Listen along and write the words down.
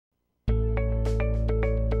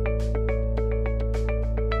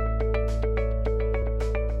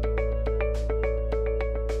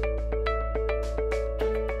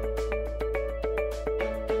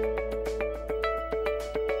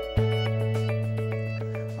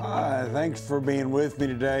Thanks for being with me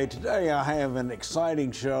today. Today I have an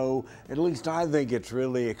exciting show. At least I think it's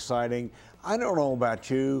really exciting. I don't know about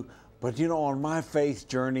you, but you know, on my faith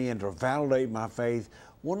journey and to validate my faith,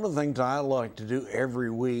 one of the things I like to do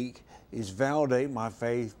every week is validate my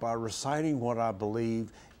faith by reciting what I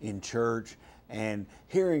believe in church and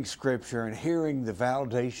hearing scripture and hearing the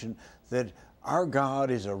validation that our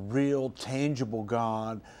God is a real, tangible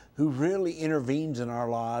God who really intervenes in our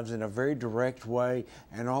lives in a very direct way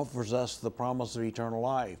and offers us the promise of eternal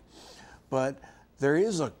life. But there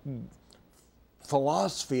is a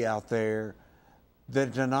philosophy out there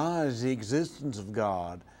that denies the existence of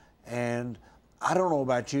God. And I don't know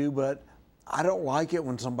about you, but I don't like it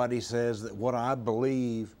when somebody says that what I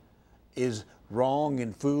believe is wrong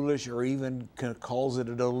and foolish, or even calls it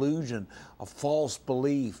a delusion, a false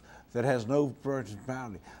belief that has no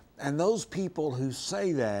personality. And those people who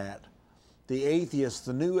say that, the atheists,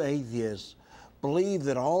 the new atheists, believe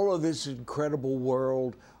that all of this incredible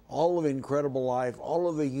world, all of incredible life, all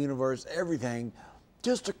of the universe, everything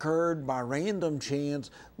just occurred by random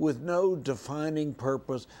chance with no defining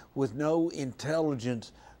purpose, with no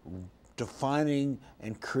intelligence defining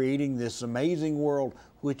and creating this amazing world,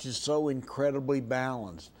 which is so incredibly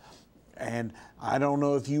balanced. And I don't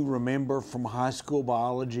know if you remember from high school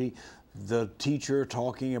biology, the teacher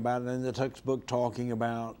talking about it in the textbook, talking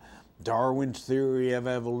about Darwin's theory of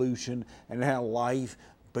evolution and how life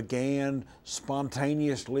began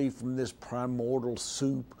spontaneously from this primordial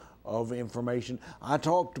soup of information. I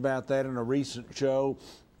talked about that in a recent show,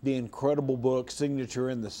 the incredible book, Signature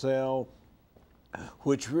in the Cell,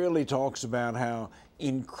 which really talks about how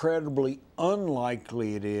incredibly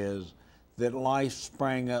unlikely it is that life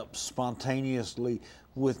sprang up spontaneously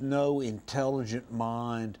with no intelligent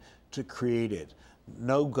mind to create it.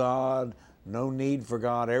 No God, no need for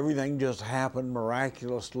God. Everything just happened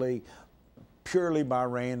miraculously, purely by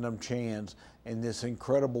random chance in this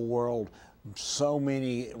incredible world. So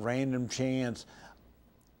many random chance,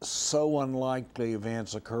 so unlikely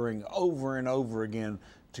events occurring over and over again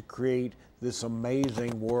to create this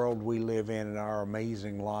amazing world we live in and our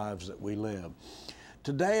amazing lives that we live.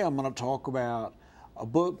 Today I'm going to talk about a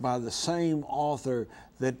book by the same author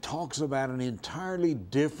that talks about an entirely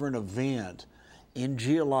different event in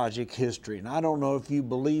geologic history. And I don't know if you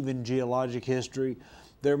believe in geologic history.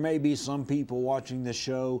 There may be some people watching this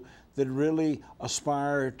show that really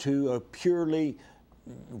aspire to a purely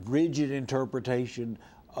rigid interpretation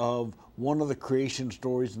of one of the creation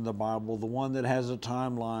stories in the Bible, the one that has a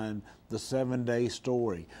timeline, the 7-day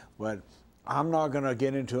story. But I'm not going to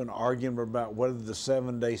get into an argument about whether the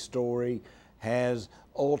 7-day story has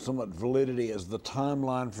ultimate validity as the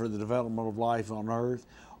timeline for the development of life on earth,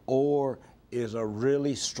 or is a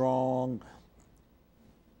really strong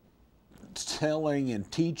telling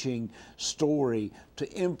and teaching story to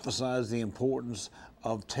emphasize the importance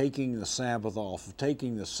of taking the Sabbath off, of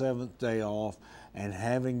taking the 7th day off, and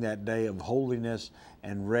having that day of holiness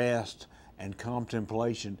and rest and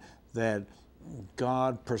contemplation that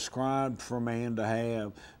God prescribed for man to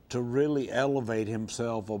have, to really elevate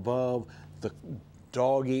himself above the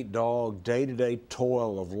dog-eat-dog, day-to-day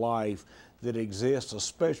toil of life that exists,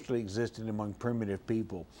 especially existing among primitive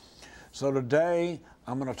people. So today,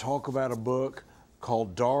 I'm going to talk about a book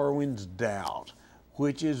called Darwin's Doubt,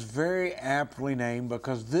 which is very aptly named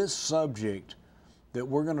because this subject that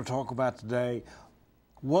we're going to talk about today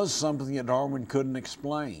was something that Darwin couldn't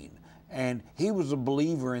explain. And he was a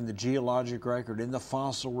believer in the geologic record, in the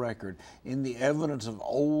fossil record, in the evidence of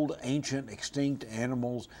old, ancient, extinct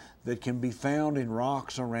animals that can be found in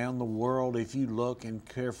rocks around the world if you look and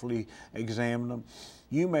carefully examine them.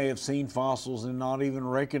 You may have seen fossils and not even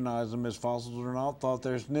recognize them as fossils or not thought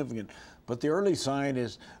they're significant. But the early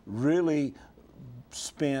scientists really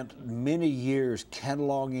spent many years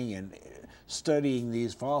cataloging and studying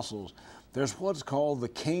these fossils. There's what's called the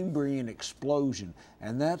Cambrian explosion,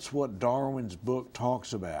 and that's what Darwin's book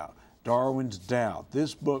talks about, Darwin's Doubt.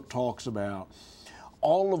 This book talks about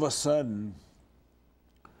all of a sudden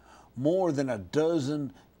more than a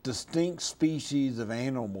dozen distinct species of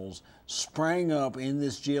animals sprang up in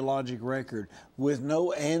this geologic record with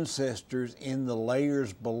no ancestors in the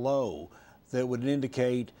layers below that would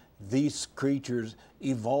indicate these creatures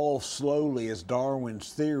evolved slowly, as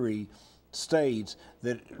Darwin's theory states,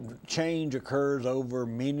 that change occurs over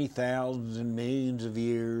many thousands and millions of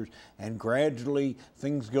years, and gradually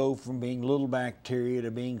things go from being little bacteria to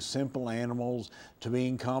being simple animals to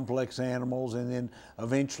being complex animals, and then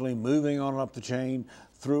eventually moving on up the chain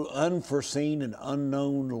through unforeseen and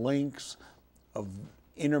unknown links of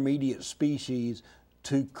intermediate species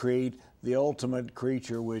to create the ultimate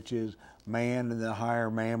creature, which is man and the higher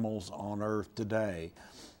mammals on earth today.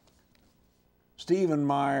 Stephen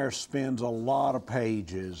Meyer spends a lot of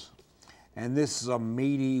pages, and this is a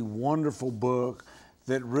meaty, wonderful book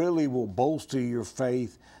that really will bolster your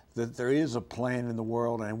faith that there is a plan in the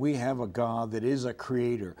world and we have a God that is a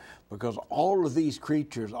creator, because all of these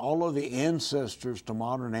creatures, all of the ancestors to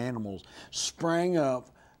modern animals, sprang up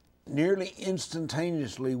nearly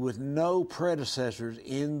instantaneously with no predecessors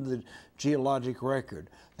in the geologic record.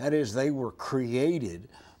 That is, they were created,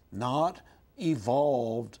 not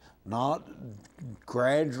evolved, not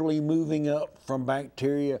gradually moving up from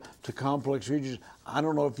bacteria to complex creatures. I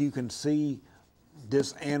don't know if you can see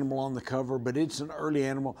this animal on the cover, but it's an early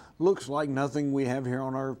animal. Looks like nothing we have here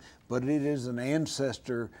on Earth, but it is an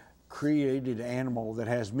ancestor created animal that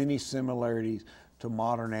has many similarities to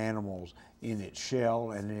modern animals in its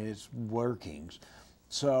shell and in its workings.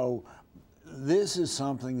 So this is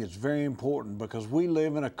something that's very important, because we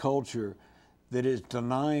live in a culture that is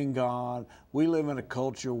denying God. We live in a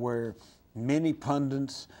culture where many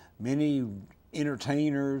pundits, many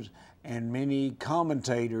entertainers, and many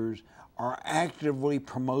commentators are actively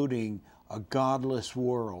promoting a godless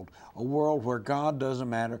world, a world where God doesn't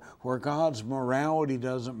matter, where God's morality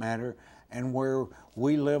doesn't matter, and where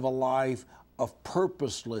we live a life of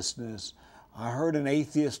purposelessness. I heard an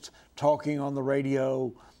atheist talking on the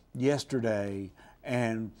radio yesterday,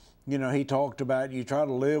 and he talked about you try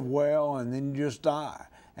to live well and then you just die.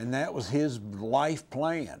 And that was his life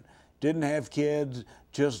plan. Didn't have kids,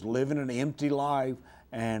 just living an empty life,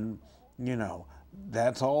 and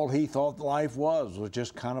that's all he thought life was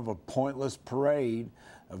just kind of a pointless parade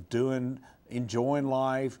of enjoying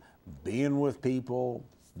life, being with people,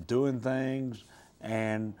 doing things,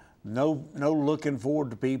 and no looking forward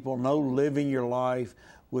to people, no living your life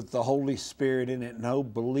with the Holy Spirit in it, no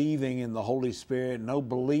believing in the Holy Spirit, no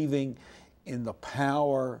believing in the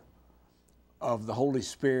power of the Holy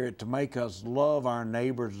Spirit to make us love our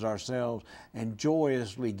neighbors as ourselves and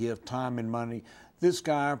joyously give time and money. This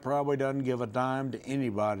guy probably doesn't give a dime to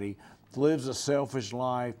anybody, lives a selfish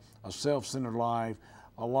life, a self-centered life,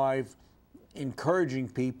 a life encouraging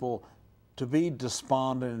people to be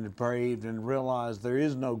despondent and depraved and realize there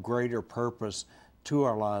is no greater purpose to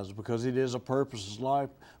our lives, because it is a purposeless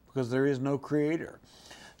life, because there is no creator.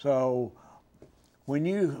 So when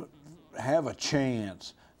you have a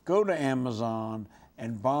chance, go to Amazon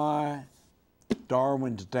and buy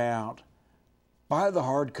Darwin's Doubt. Buy the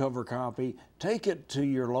hardcover copy, take it to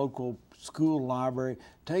your local school library,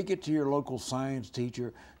 take it to your local science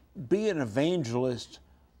teacher. Be an evangelist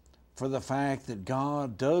for the fact that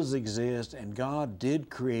God does exist and God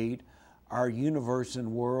did create our universe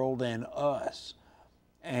and world and us.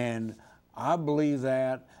 And I believe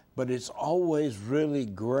that, but it's always really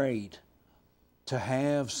great to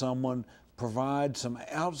have someone provide some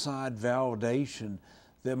outside validation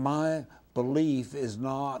that my belief is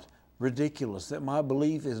not ridiculous, that my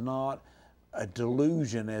belief is not a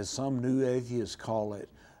delusion, as some new atheists call it,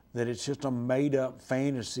 that it's just a made-up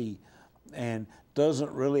fantasy and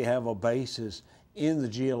doesn't really have a basis in the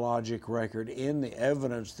geologic record, in the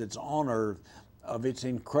evidence that's on Earth of its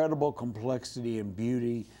incredible complexity and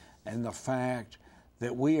beauty, and the fact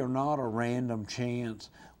that we are not a random chance.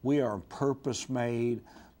 We are purpose-made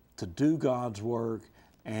to do God's work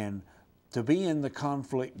and to be in the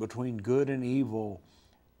conflict between good and evil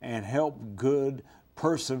and help good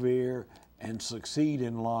persevere and succeed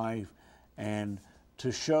in life, and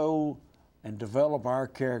to show and develop our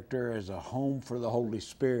character as a home for the Holy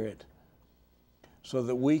Spirit so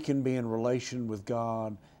that we can be in relation with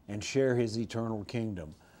God and share His eternal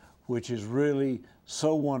kingdom, which is really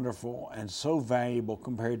so wonderful and so valuable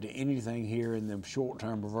compared to anything here in the short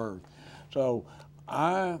term of earth. So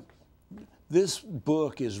this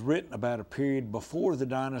book is written about a period before the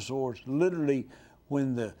dinosaurs, literally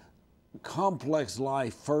when the complex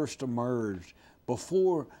life first emerged.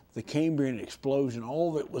 Before the Cambrian explosion,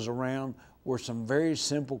 all that was around were some very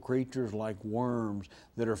simple creatures like worms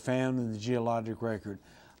that are found in the geologic record.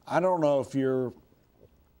 I don't know if you're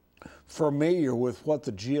familiar with what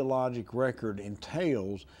the geologic record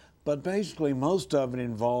entails, but basically most of it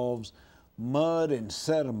involves mud and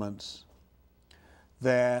sediments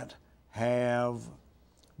that have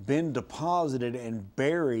been deposited and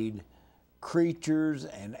buried creatures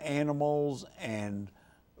and animals and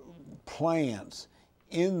plants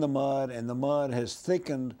in the mud, and the mud has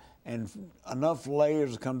thickened and enough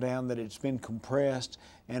layers have come down that it's been compressed,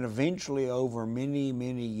 and eventually over many,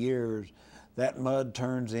 many years that mud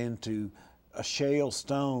turns into a shale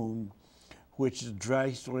stone, which is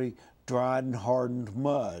drastically dried and hardened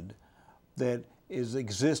mud that is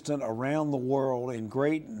existent around the world in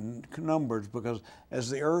great numbers, because as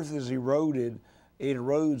the earth is eroded, it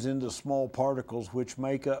erodes into small particles which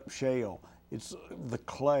make up shale. it's the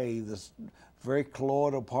clay, this very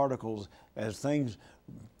colloidal particles, as things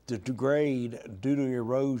degrade due to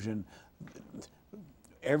erosion.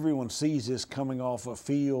 Everyone sees this coming off a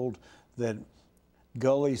field that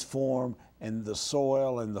gullies form, and the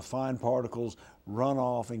soil and the fine particles run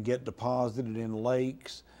off and get deposited in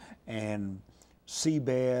lakes and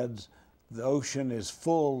seabeds. The ocean is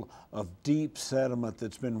full of deep sediment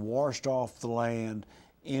that's been washed off the land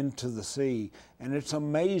into the sea. And it's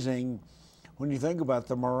amazing when you think about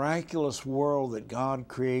the miraculous world that God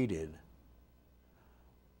created.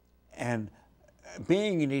 And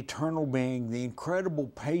being an eternal being, the incredible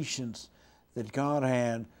patience that God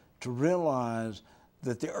had to realize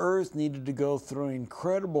that the earth needed to go through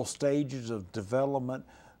incredible stages of development,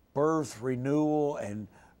 birth, renewal, and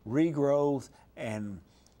regrowth, and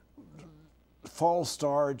false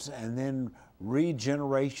starts, and then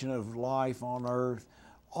regeneration of life on earth.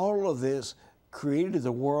 All of this created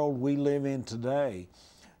the world we live in today.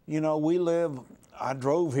 You know, I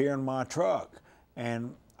drove here in my truck,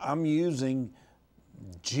 and I'm using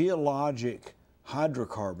geologic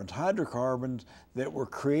hydrocarbons that were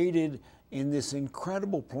created in this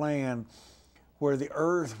incredible plan where the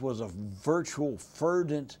earth was a virtual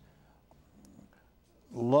verdant,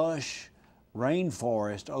 lush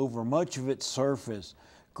rainforest over much of its surface,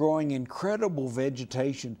 growing incredible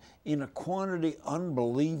vegetation in a quantity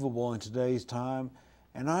unbelievable in today's time.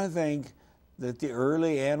 And I think that the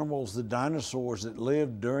early animals, the dinosaurs that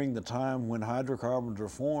lived during the time when hydrocarbons were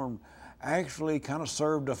formed, actually kind of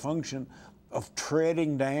served a function of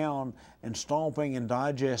treading down and stomping and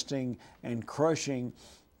digesting and crushing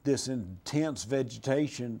this intense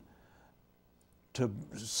vegetation to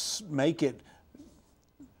make it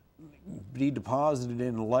be deposited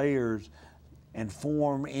in layers and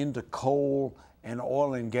form into coal and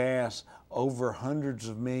oil and gas over hundreds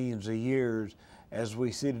of millions of years as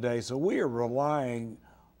we see today. So we are relying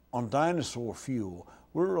on dinosaur fuel.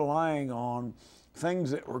 We're relying on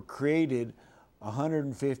things that were created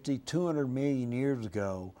 150, 200 million years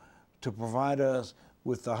ago to provide us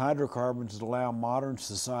with the hydrocarbons that allow modern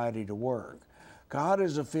society to work. God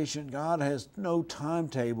is efficient. God has no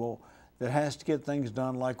timetable that has to get things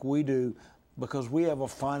done like we do, because we have a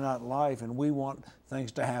finite life and we want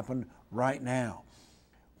things to happen right now.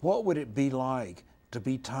 What would it be like to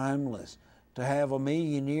be timeless, to have a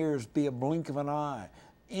million years be a blink of an eye,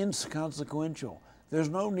 inconsequential? There's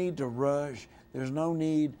no need to rush. There's no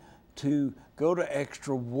need to go to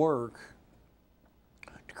extra work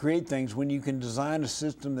to create things when you can design a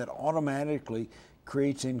system that automatically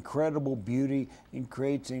creates incredible beauty and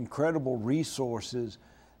creates incredible resources,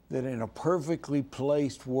 that in a perfectly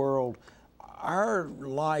placed world, our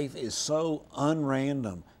life is so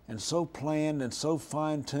unrandom and so planned and so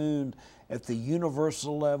fine-tuned at the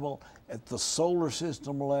universal level, at the solar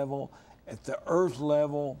system level, at the earth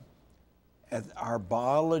level, at our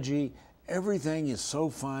biology. Everything is so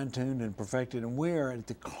fine-tuned and perfected, and we are at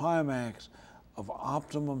the climax of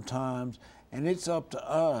optimum times, and it's up to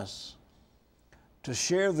us to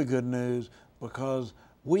share the good news, because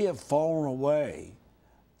we have fallen away.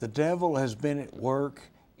 The devil has been at work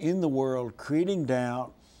in the world, creating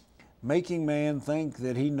doubt, making man think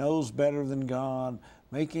that he knows better than God,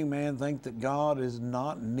 making man think that God is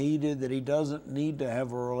not needed, that he doesn't need to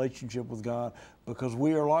have a relationship with God, because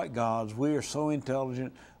we are like gods. We are so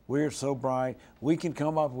intelligent. We are so bright. We can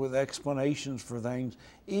come up with explanations for things,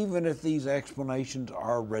 even if these explanations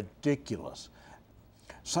are ridiculous.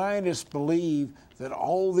 Scientists believe that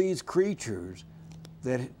all these creatures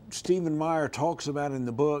that Stephen Meyer talks about in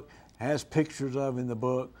the book, has pictures of in the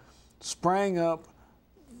book, sprang up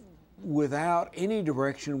without any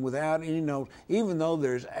direction, without any note, even though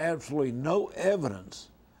there's absolutely no evidence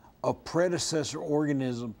of predecessor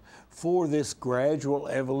organism for this gradual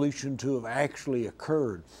evolution to have actually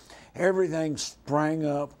occurred. Everything sprang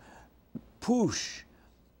up, poosh,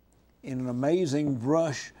 in an amazing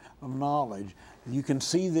rush of knowledge. You can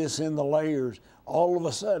see this in the layers. All of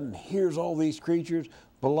a sudden, here's all these creatures.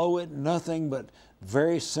 Below it, nothing but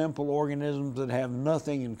very simple organisms that have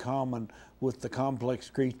nothing in common with the complex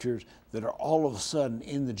creatures that are all of a sudden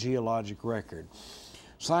in the geologic record.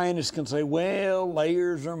 Scientists can say, well,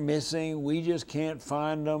 layers are missing, we just can't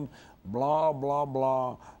find them, blah, blah,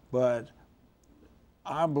 blah. But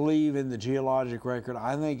I believe in the geologic record.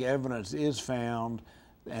 I think evidence is found,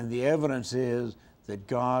 and the evidence is that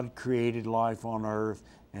God created life on Earth,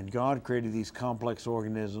 and God created these complex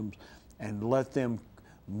organisms and let them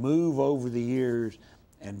move over the years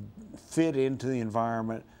and fit into the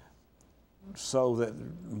environment so that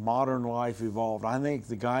modern life evolved. I think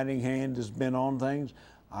the guiding hand has been on things.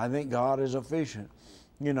 I think God is efficient.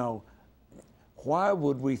 You know, why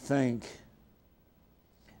would we think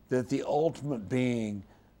that the ultimate being,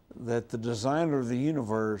 that the designer of the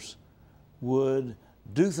universe would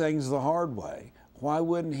do things the hard way? Why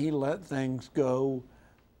wouldn't he let things go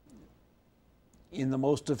in the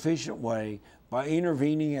most efficient way by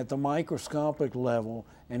intervening at the microscopic level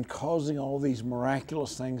and causing all these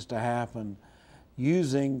miraculous things to happen,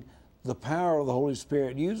 using the power of the Holy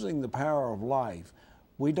Spirit, using the power of life?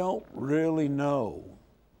 We don't really know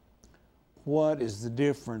what is the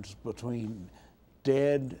difference between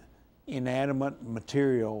dead, inanimate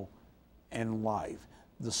material and life.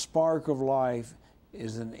 The spark of life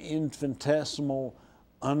is an infinitesimal,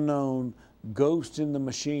 unknown ghost in the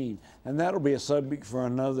machine. And that'll be a subject for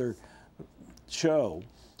another show.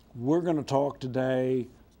 We're going to talk today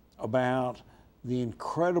about the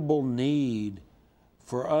incredible need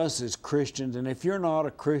for us as Christians. And if you're not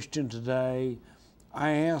a Christian today,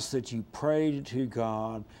 I ask that you pray to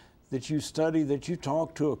God, that you study, that you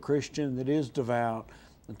talk to a Christian that is devout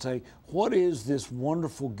and say, what is this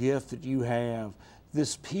wonderful gift that you have,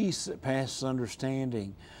 this peace that passes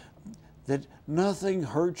understanding, that nothing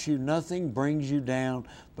hurts you, nothing brings you down,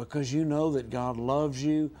 because you know that God loves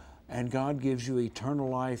you and God gives you eternal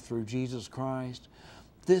life through Jesus Christ.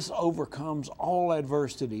 This overcomes all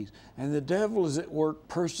adversities, and the devil is at work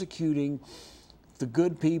persecuting the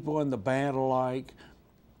good people and the bad alike.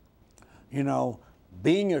 You know,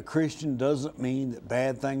 being a Christian doesn't mean that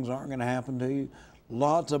bad things aren't going to happen to you.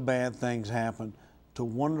 Lots of bad things happen to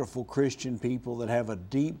wonderful Christian people that have a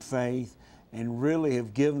deep faith and really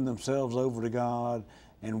have given themselves over to God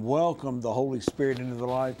and welcomed the Holy Spirit into their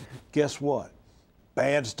life. Guess what?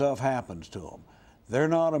 Bad stuff happens to them. They're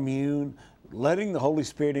not immune. Letting the Holy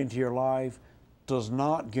Spirit into your life does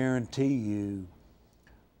not guarantee you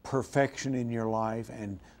perfection in your life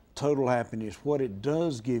and total happiness. What it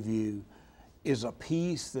does give you is a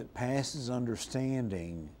peace that passes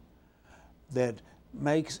understanding, that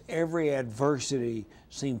makes every adversity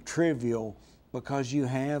seem trivial, because you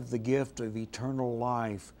have the gift of eternal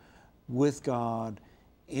life with God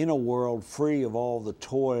in a world free of all the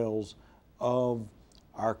toils of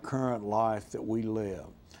our current life that we live.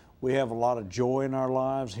 We have a lot of joy in our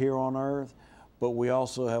lives here on earth, but we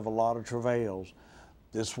also have a lot of travails.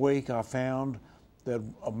 This week I found that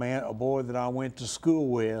a boy that I went to school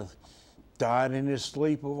with died in his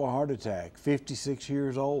sleep of a heart attack, 56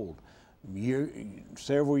 years old,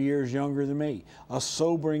 several years younger than me. A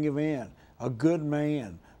sobering event. A good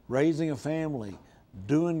man, raising a family,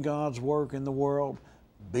 doing God's work in the world,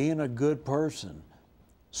 being a good person,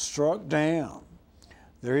 struck down.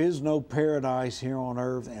 There is no paradise here on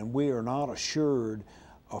earth, and we are not assured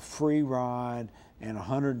a free ride and a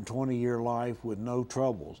 120-year life with no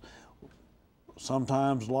troubles.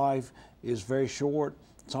 Sometimes life is very short.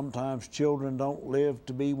 Sometimes children don't live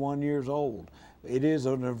to be 1 year old. It is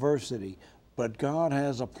an adversity, but God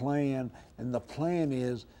has a plan, and the plan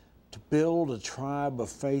is to build a tribe of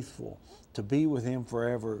faithful, to be with Him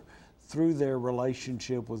forever through their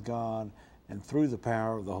relationship with God and through the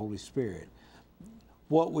power of the Holy Spirit.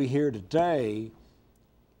 What we hear today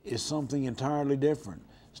is something entirely different.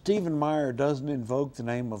 Stephen Meyer doesn't invoke the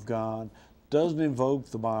name of God, doesn't invoke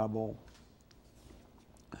the Bible.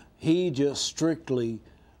 He just strictly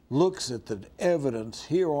looks at the evidence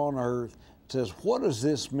here on earth, says, what does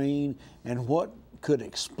this mean and what could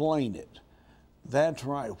explain it? That's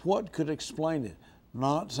right. What could explain it?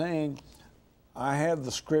 Not saying, I have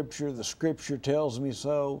the Scripture tells me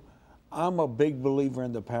so. I'm a big believer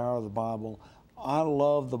in the power of the Bible. I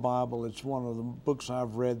love the Bible. It's one of the books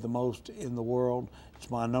I've read the most in the world. It's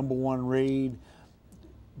my number one read.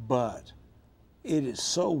 But it is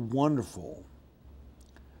so wonderful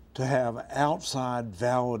to have outside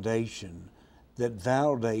validation that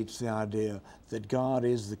validates the idea that God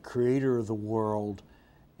is the creator of the world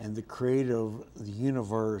and the creator of the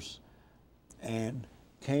universe, and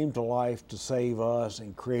came to life to save us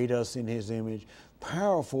and create us in His image.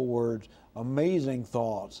 Powerful words, amazing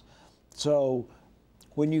thoughts. So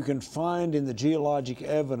when you can find in the geologic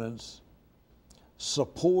evidence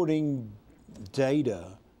supporting data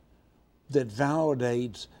that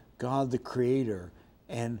validates God the Creator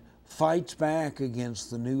and fights back against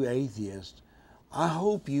the new atheist, I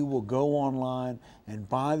hope you will go online and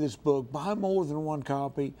buy this book, buy more than one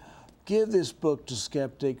copy, give this book to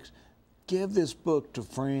skeptics, give this book to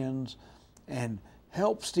friends, and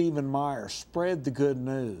help Stephen Meyer spread the good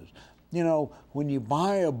news. You know, when you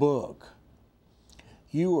buy a book,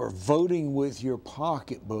 you are voting with your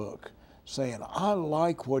pocketbook, saying, I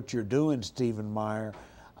like what you're doing, Stephen Meyer.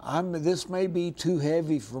 This may be too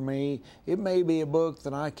heavy for me. It may be a book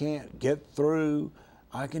that I can't get through.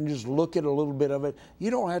 I can just look at a little bit of it.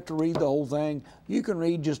 You don't have to read the whole thing. You can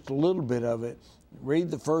read just a little bit of it.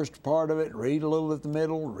 Read the first part of it, read a little at the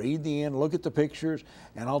middle, read the end, look at the pictures,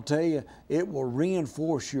 and I'll tell you, it will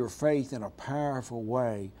reinforce your faith in a powerful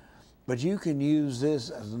way. But you can use this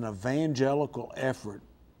as an evangelical effort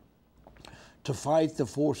to fight the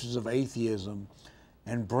forces of atheism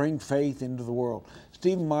and bring faith into the world.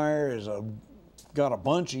 Stephen Meyer got a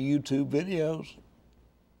bunch of YouTube videos,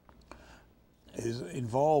 is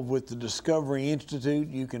involved with the Discovery Institute.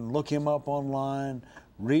 You can look him up online,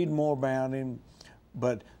 read more about him,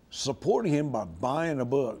 but support him by buying a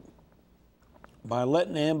book, by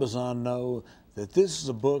letting Amazon know that this is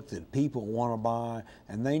a book that people want to buy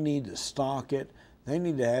and they need to stock it. They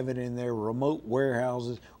need to have it in their remote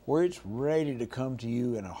warehouses where it's ready to come to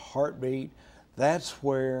you in a heartbeat. That's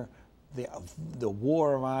where the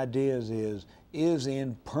war of ideas is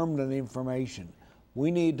in permanent information.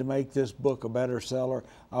 We need to make this book a better seller.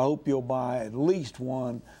 I hope you'll buy at least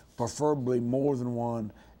one, preferably more than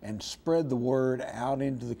one, and spread the word out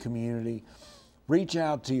into the community. Reach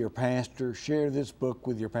out to your pastor, share this book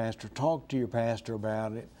with your pastor, talk to your pastor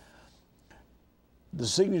about it. The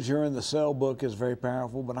signature in the Cell book is very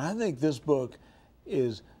powerful, but I think this book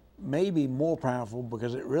is maybe more powerful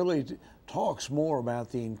because it really talks more about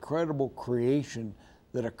the incredible creation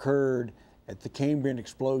that occurred at the Cambrian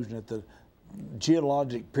explosion, at the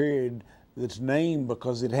geologic period that's named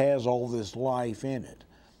because it has all this life in it.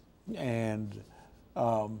 And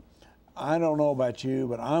I don't know about you,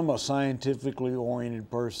 but I'm a scientifically oriented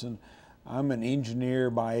person. I'm an engineer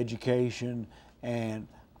by education, and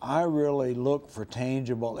I really look for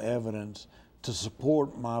tangible evidence to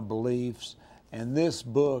support my beliefs, and this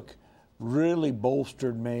book really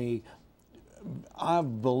bolstered me.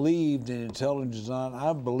 I've believed in intelligent design.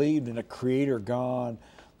 I've believed in a creator God,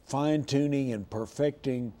 fine-tuning and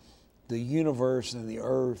perfecting the universe and the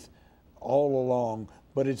earth all along.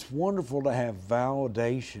 But it's wonderful to have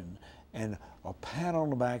validation and a pat on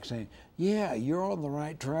the back saying, yeah, you're on the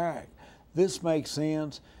right track. This makes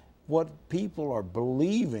sense. What people are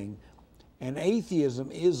believing, and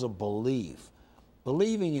atheism is a belief.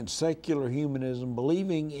 Believing in secular humanism,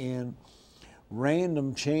 believing in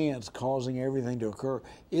random chance causing everything to occur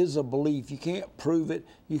is a belief. You can't prove it.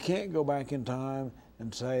 You can't go back in time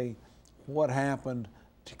and say what happened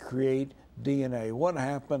to create DNA, what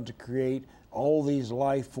happened to create all these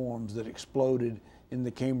life forms that exploded in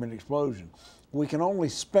the Cambrian explosion. We can only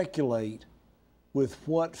speculate with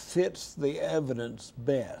what fits the evidence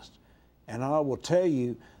best. And I will tell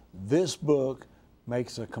you, this book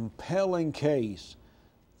makes a compelling case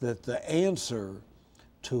that the answer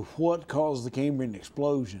to what caused the Cambrian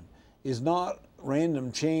explosion is not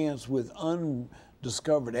random chance with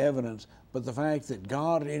undiscovered evidence, but the fact that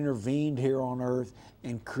God intervened here on earth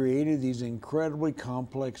and created these incredibly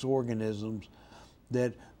complex organisms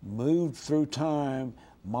that moved through time,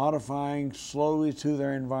 modifying slowly to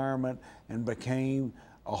their environment, and became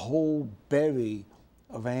a whole bevy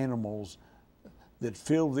of animals that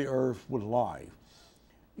filled the earth with life.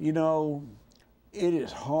 You know, it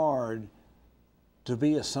is hard to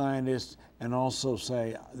be a scientist and also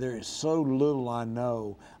say, there is so little I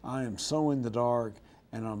know. I am so in the dark,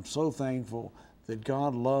 and I'm so thankful that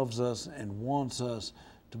God loves us and wants us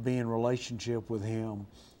to be in relationship with Him,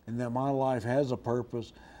 and that my life has a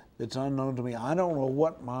purpose that's unknown to me. I don't know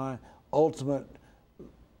what my ultimate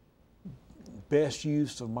best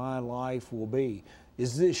use of my life will be.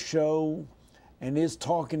 Is this show and is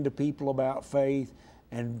talking to people about faith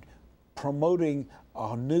and promoting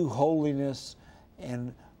a new holiness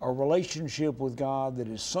and a relationship with God that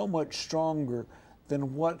is so much stronger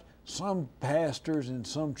than what some pastors and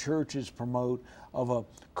some churches promote of a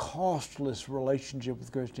costless relationship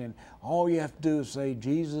with Christianity. All you have to do is say,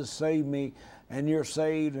 Jesus, save me, and you're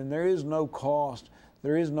saved, and there is no cost,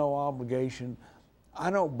 there is no obligation.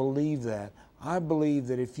 I don't believe that. I believe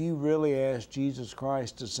that if you really ask Jesus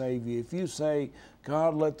Christ to save you, if you say,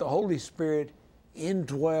 God, let the Holy Spirit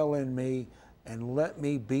indwell in me and let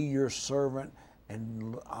me be your servant,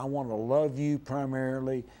 and I want to love you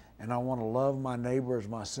primarily, and I want to love my neighbor as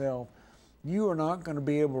myself, you are not going to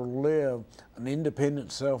be able to live an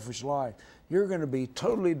independent, selfish life. You're going to be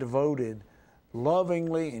totally devoted,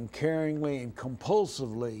 lovingly and caringly and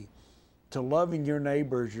compulsively to loving your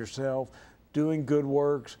neighbor as yourself, doing good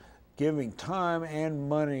works, giving time and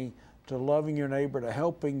money to loving your neighbor, to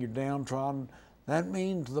helping your downtrodden. That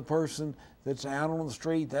means the person that's out on the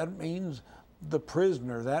street. That means the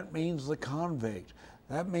prisoner. That means the convict.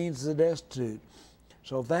 That means the destitute.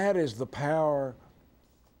 So that is the power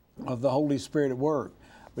of the Holy Spirit at work.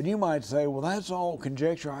 But you might say, well, that's all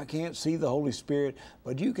conjecture. I can't see the Holy Spirit.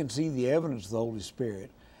 But you can see the evidence of the Holy Spirit.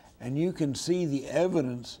 And you can see the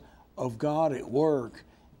evidence of God at work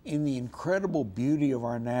in the incredible beauty of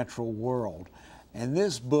our natural world. And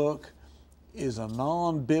this book is a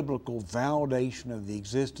non-biblical validation of the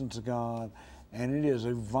existence of God, and it is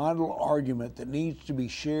a vital argument that needs to be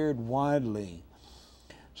shared widely.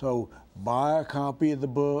 So buy a copy of the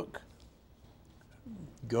book,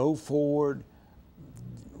 go forward,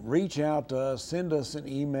 reach out to us, send us an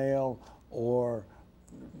email, or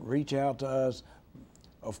reach out to us.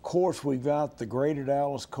 Of course, we've got the Greater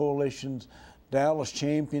Dallas Coalition's Dallas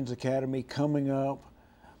Champions Academy coming up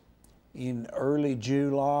in early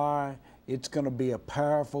July. It's going to be a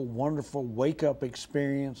powerful, wonderful wake-up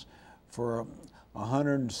experience for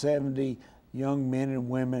 170 young men and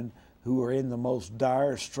women who are in the most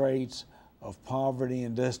dire straits of poverty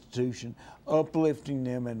and destitution, uplifting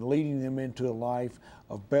them and leading them into a life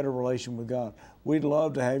of better relation with God. We'd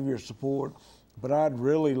love to have your support, but I'd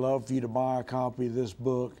really love for you to buy a copy of this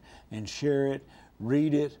book and share it,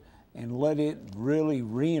 read it, and let it really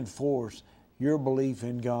reinforce your belief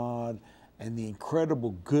in God and the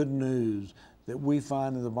incredible good news that we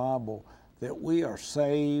find in the Bible, that we are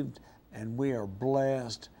saved and we are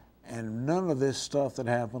blessed, and none of this stuff that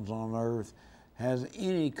happens on earth has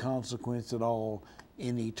any consequence at all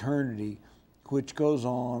in eternity, which goes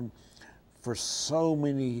on for so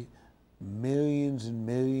many millions and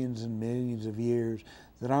millions and millions of years,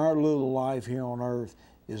 that our little life here on earth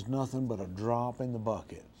is nothing but a drop in the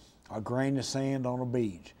bucket, a grain of sand on a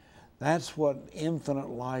beach. That's what infinite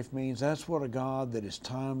life means. That's what a God that is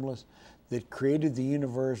timeless, that created the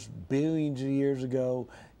universe billions of years ago,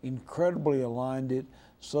 incredibly aligned it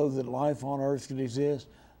so that life on earth could exist.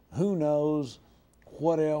 Who knows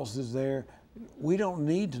what else is there? We don't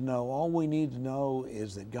need to know. All we need to know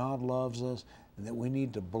is that God loves us and that we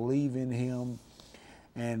need to believe in Him.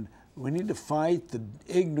 And we need to fight the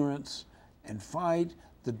ignorance and fight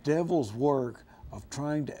the devil's work of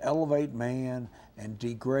trying to elevate man and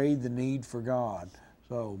degrade the need for God.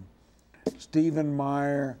 So Stephen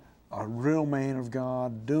Meyer, a real man of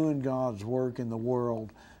God, doing God's work in the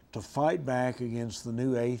world to fight back against the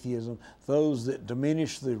new atheism, those that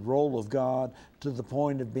diminish the role of God to the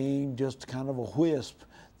point of being just kind of a wisp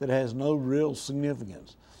that has no real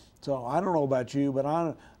significance. So I don't know about you, but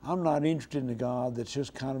I'm not interested in a God that's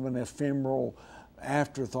just kind of an ephemeral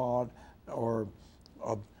afterthought or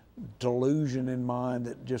a delusion in mind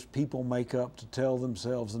that just people make up to tell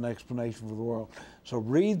themselves an explanation for the world. So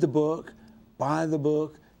read the book, buy the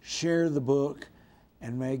book, share the book,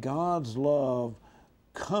 and may God's love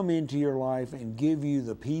come into your life and give you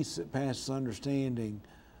the peace that passes understanding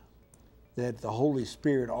that the Holy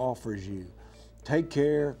Spirit offers you. Take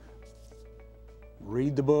care,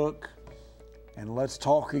 read the book, and let's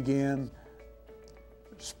talk again.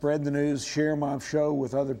 Spread the news, share my show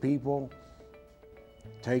with other people.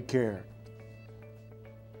 Take care.